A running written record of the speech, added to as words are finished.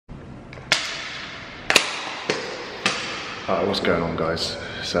What's going on, guys?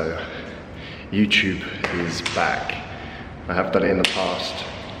 So YouTube is back. I have done it in the past.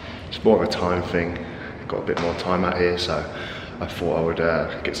 It's more of a time thing. Got a bit more time out here, so I thought I would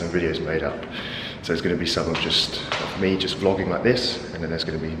get some videos made up. So there's going to be some of just of me just vlogging like this, and then there's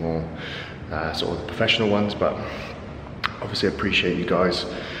going to be more sort of the professional ones. But obviously I appreciate you guys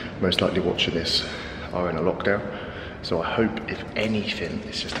most likely watching this are in a lockdown. So I hope, if anything,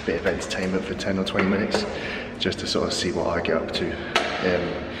 it's just a bit of entertainment for 10 or 20 minutes, just to sort of see what I get up to.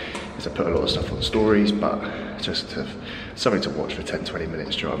 As I put a lot of stuff on stories, but just something to watch for 10-20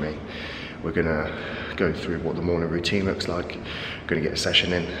 minutes, do you know what I mean? We're gonna go through what the morning routine looks like, gonna get a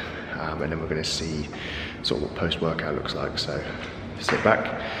session in, and then we're gonna see sort of what post-workout looks like. So sit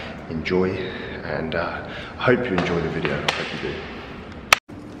back, enjoy, and I hope you enjoy the video. I hope you do.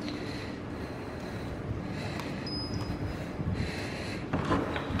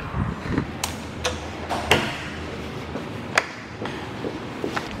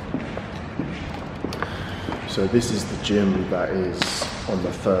 So this is the gym that is on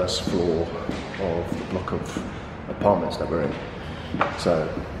the first floor of the block of apartments that we're in. So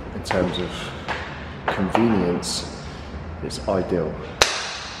in terms of convenience, it's ideal.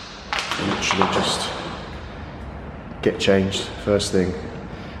 Literally just get changed first thing,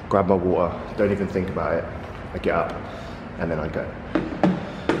 grab my water, don't even think about it. I get up and then I go.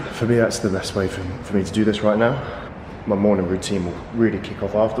 For me, that's the best way for me to do this right now. My morning routine will really kick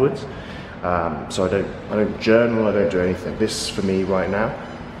off afterwards. So I don't journal, I don't do anything. This for me right now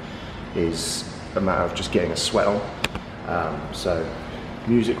is a matter of just getting a sweat on. So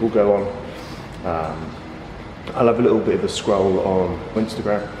music will go on. I'll have a little bit of a scroll on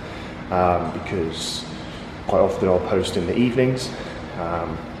Instagram because quite often I'll post in the evenings,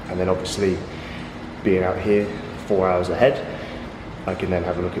 and then obviously being out here 4 hours ahead, I can then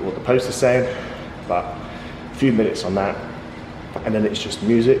have a look at what the post is saying. But a few minutes on that, and then it's just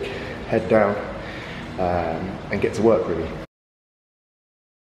music, head down, and get to work really.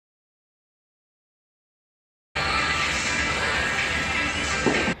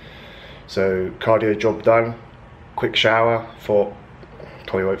 So cardio job done, quick shower. Thought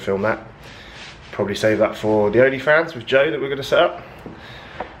probably won't film that. Probably save that for the OnlyFans with Joe that we're going to set up.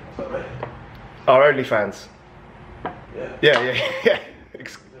 Our OnlyFans. Yeah.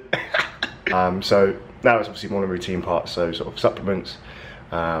 So now it's obviously morning routine part. So sort of supplements,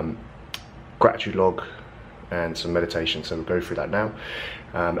 gratitude log, and some meditation. So we'll go through that now.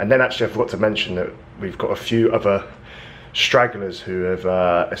 And then actually I forgot to mention that we've got a few other stragglers who have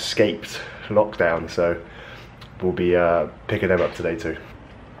escaped lockdown, so we'll be picking them up today too.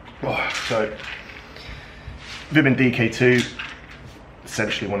 So vitamin DK2,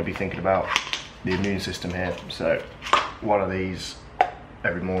 essentially want to be thinking about the immune system here. So one of these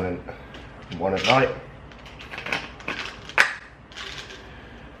every morning, one at night.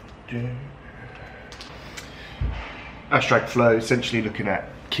 Abstract flow, essentially looking at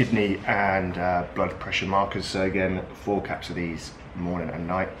kidney and blood pressure markers. So again, 4 caps of these morning and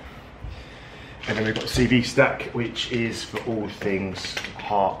night. And then we've got CV stack, which is for all things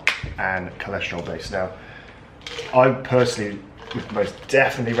heart and cholesterol based. Now, I personally would most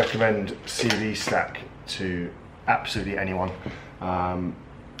definitely recommend CV stack to absolutely anyone,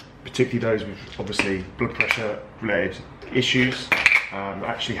 particularly those with obviously blood pressure related issues.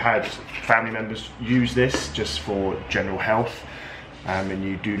 Actually had family members use this just for general health, and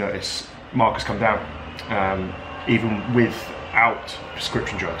you do notice markers come down even without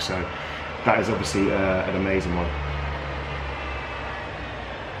prescription drugs. So that is obviously an amazing one.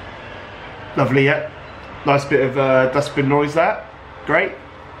 Lovely, yeah. Nice bit of dustbin noise, that. Great.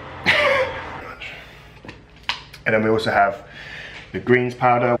 And then we also have the greens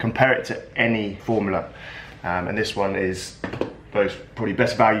powder. Compare it to any formula, and this one is both probably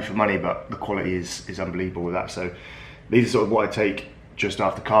best value for money, but the quality is unbelievable with that. So these are sort of what I take just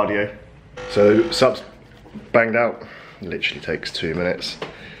after cardio. So subs banged out, literally takes 2 minutes.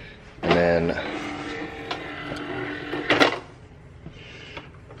 And then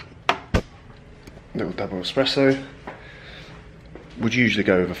little double espresso. Would usually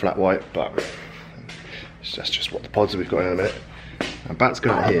go with a flat white, but that's just what the pods that we've got in a minute. I'm about to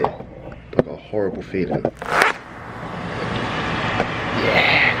go to here, but I've got a horrible feeling.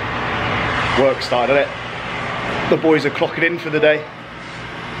 Yeah, work started it. The boys are clocking in for the day.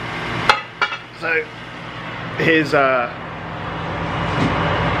 So here's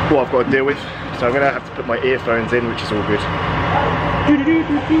what I've got to deal with. So I'm going to have to put my earphones in, which is all good.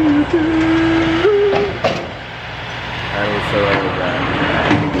 And also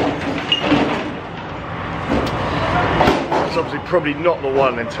it's obviously probably not the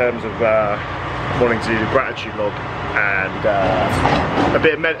one in terms of wanting to do the gratitude log and a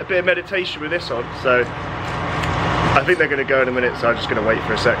bit of meditation with this on. So I think they're going to go in a minute, so I'm just going to wait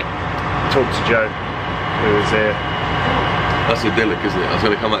for a sec. Talk to Joe, who is here. That's idyllic, isn't it? I was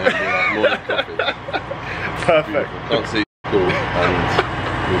going to come out here and do like morning coffee. Perfect. Can't see cool, and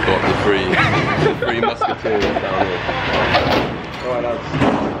we've got the three musketeers down here. Alright lads.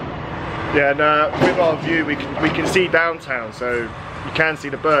 Yeah, and with our view we can see downtown, so you can see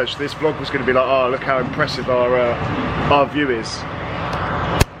the birds. This vlog was going to be like, oh look how impressive our view is.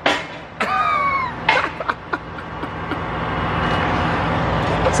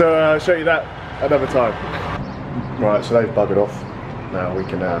 So I'll show you that another time. Right, so they've buggered off. Now we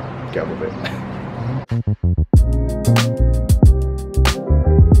can get on with it.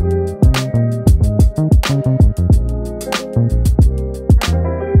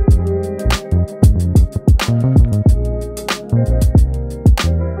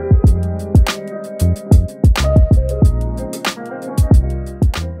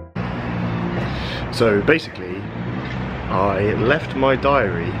 So basically, I left my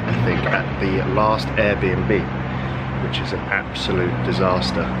diary, I think, at the last Airbnb, which is an absolute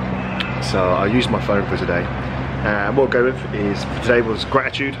disaster. So I used my phone for today. And what I'll go with is, for today was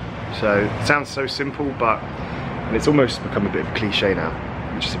gratitude. So it sounds so simple, and it's almost become a bit of a cliche now,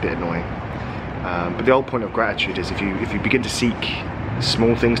 which is a bit annoying. But the whole point of gratitude is if you begin to seek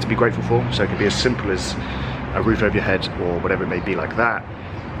small things to be grateful for, so it can be as simple as a roof over your head or whatever it may be like that,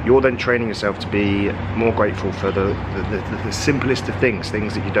 you're then training yourself to be more grateful for the simplest of things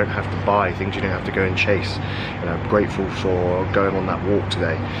that you don't have to buy, things you don't have to go and chase. You know, I'm grateful for going on that walk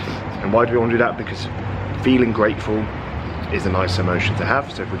today. And why do we want to do that? Because feeling grateful is a nice emotion to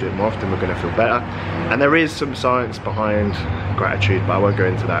have, so if we do it more often we're going to feel better. And there is some science behind gratitude, but I won't go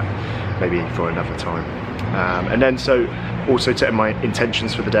into that, maybe for another time. And then so also setting my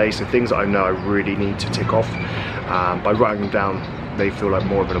intentions for the day, so things that I know I really need to tick off. By writing them down, they feel like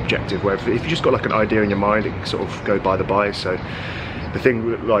more of an objective, where if you just got like an idea in your mind, it can sort of go by the by. So the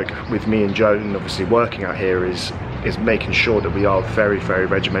thing like with me and Joe, and obviously working out here, is making sure that we are very, very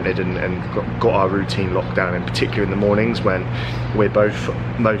regimented and got our routine locked down, in particular in the mornings when we're both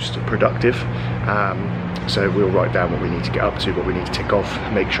most productive. So we'll write down what we need to get up to, what we need to tick off,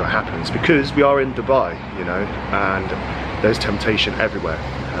 make sure it happens, because we are in Dubai, you know, and there's temptation everywhere.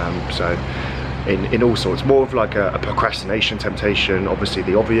 So in all sorts, more of like a procrastination temptation, obviously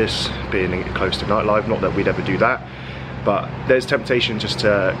the obvious, being close to nightlife, not that we'd ever do that, but there's temptation just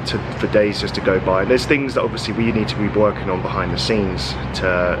for days just to go by. And there's things that obviously we need to be working on behind the scenes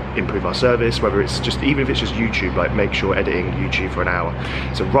to improve our service, whether it's just, even if it's just YouTube, like make sure editing YouTube for an hour.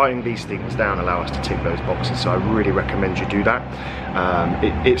 So writing these things down allow us to tick those boxes, so I really recommend you do that.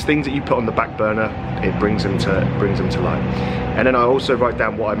 It's things that you put on the back burner, it brings them to light. And then I also write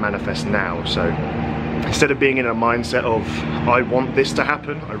down what I manifest now. So instead of being in a mindset of I want this to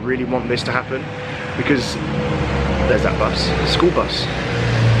happen, I really want this to happen, because there's that bus, school bus.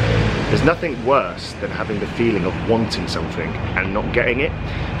 There's nothing worse than having the feeling of wanting something and not getting it.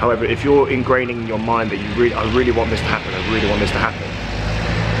 However, if you're ingraining in your mind that I really want this to happen, I really want this to happen,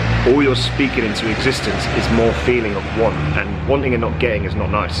 all you're speaking into existence is more feeling of want, and wanting and not getting is not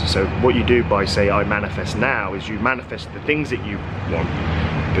nice. So what you do by say I manifest now is you manifest the things that you want,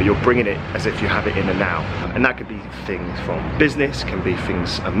 but you're bringing it as if you have it in the now. And that could be things from business, can be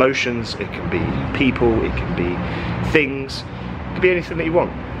things, emotions, it can be people, it can be things, it could be anything that you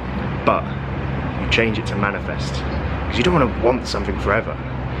want. But you change it to manifest, because you don't want to want something forever.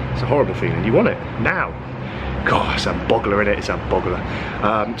 It's a horrible feeling, you want it now. God, it's a boggler in it, it's a boggler.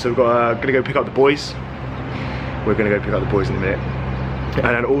 So we've got, gonna go pick up the boys. We're gonna go pick up the boys in a minute. And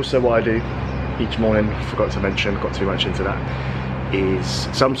then also what I do each morning, forgot to mention, got too much into that, is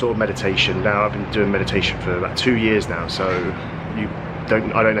some sort of meditation. Now I've been doing meditation for about 2 years now, so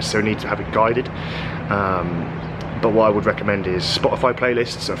I don't necessarily need to have it guided. But what I would recommend is Spotify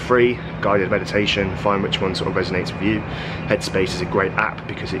playlists are free, guided meditation, find which one sort of resonates with you. Headspace is a great app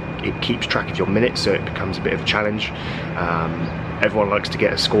because it keeps track of your minutes, so it becomes a bit of a challenge. Everyone likes to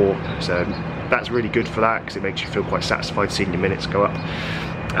get a score, so that's really good for that because it makes you feel quite satisfied seeing your minutes go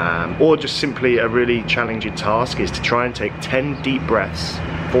up. Or just simply a really challenging task is to try and take 10 deep breaths,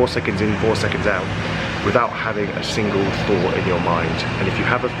 4 seconds in, 4 seconds out, without having a single thought in your mind. And if you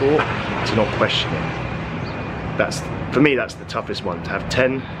have a thought, to not question it. For me, that's the toughest one, to have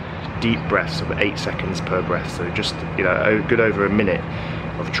 10 deep breaths of 8 seconds per breath. So just, you know, a good over a minute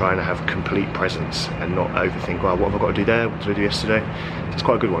of trying to have complete presence and not overthink, well, what have I got to do there? What did I do yesterday? It's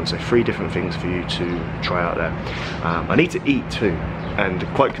quite a good one. So 3 different things for you to try out there. I need to eat too, and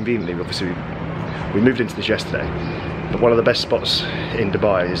quite conveniently, obviously, we moved into this yesterday, but one of the best spots in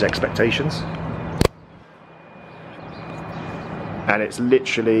Dubai is Expectations. and it's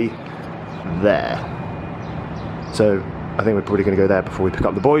literally there. So I think we're probably going to go there before we pick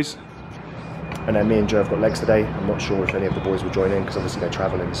up the boys. And then me and Joe have got legs today. I'm not sure if any of the boys will join in because obviously they're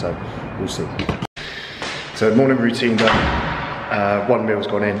travelling, so we'll see. So morning routine done. One meal's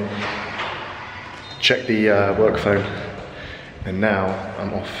gone in. Check the work phone. And now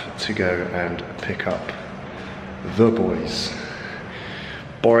I'm off to go and pick up the boys.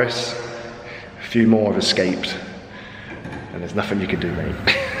 Boris, a few more have escaped. And there's nothing you can do, mate.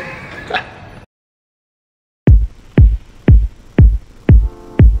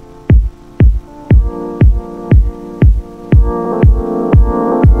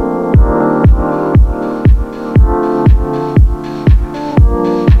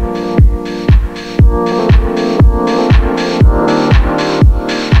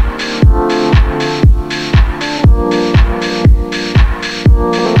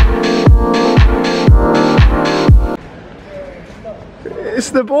 It's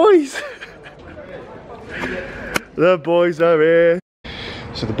the boys! The boys are here.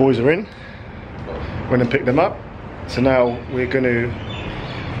 So the boys are in. Went and picked them up. So now we're going to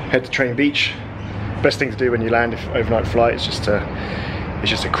head to Train Beach. Best thing to do when you land if overnight flight is just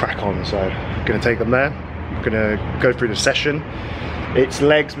to crack on. So I'm going to take them there. I'm going to go through the session. It's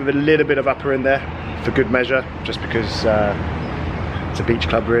legs with a little bit of upper in there for good measure, just because it's a beach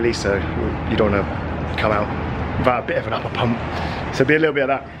club really, so you don't want to come out without a bit of an upper pump. So be a little bit of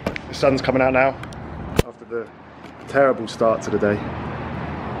that. The sun's coming out now after the terrible start to the day.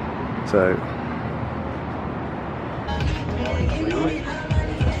 So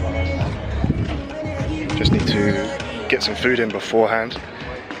just need to get some food in beforehand,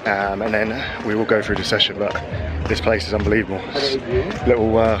 and then we will go through the session. But this place is unbelievable. It's a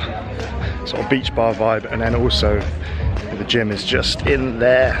little sort of beach bar vibe, and then also the gym is just in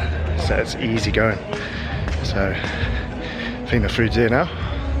there, so it's easy going. So I think the food's here now.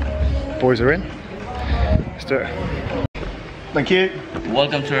 Boys are in. Let's do it. Thank you.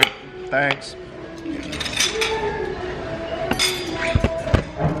 Welcome, sir. Thanks.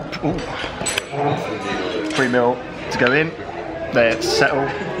 Ooh. Free meal to go in. There, settle.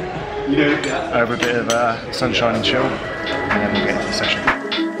 Over a bit of sunshine and chill, and then we'll get into the session.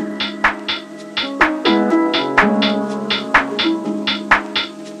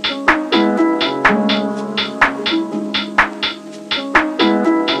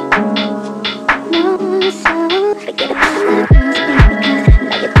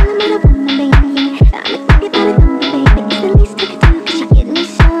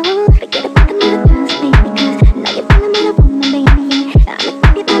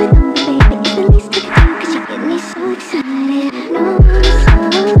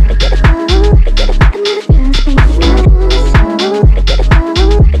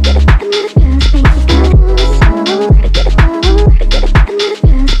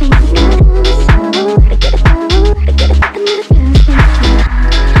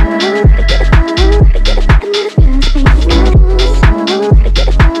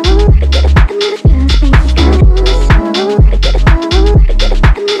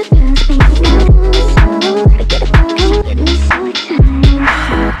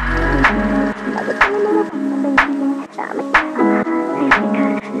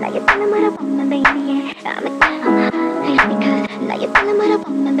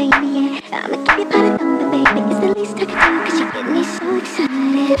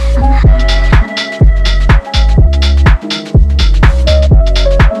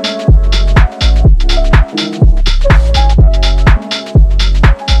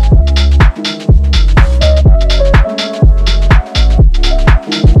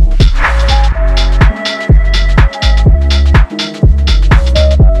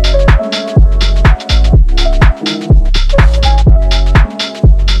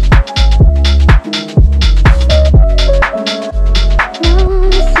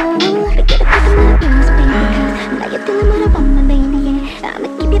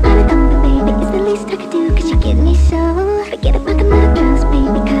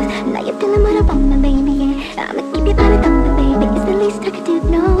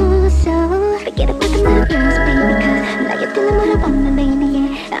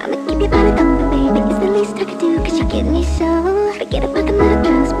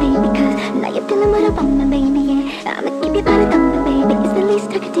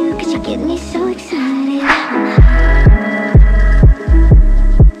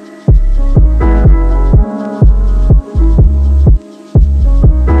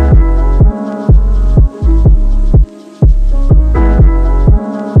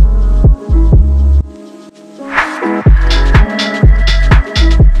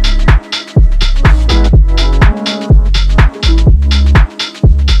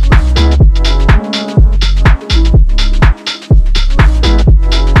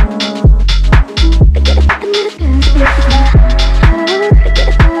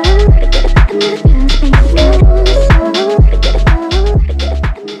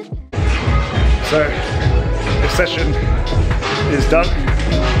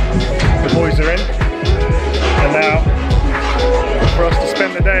 The boys are in, and now for us to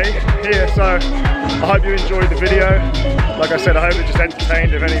spend the day here. So I hope you enjoyed the video. Like I said, I hope it just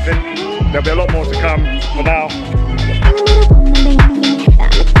entertained, if anything. There'll be a lot more to come. For now,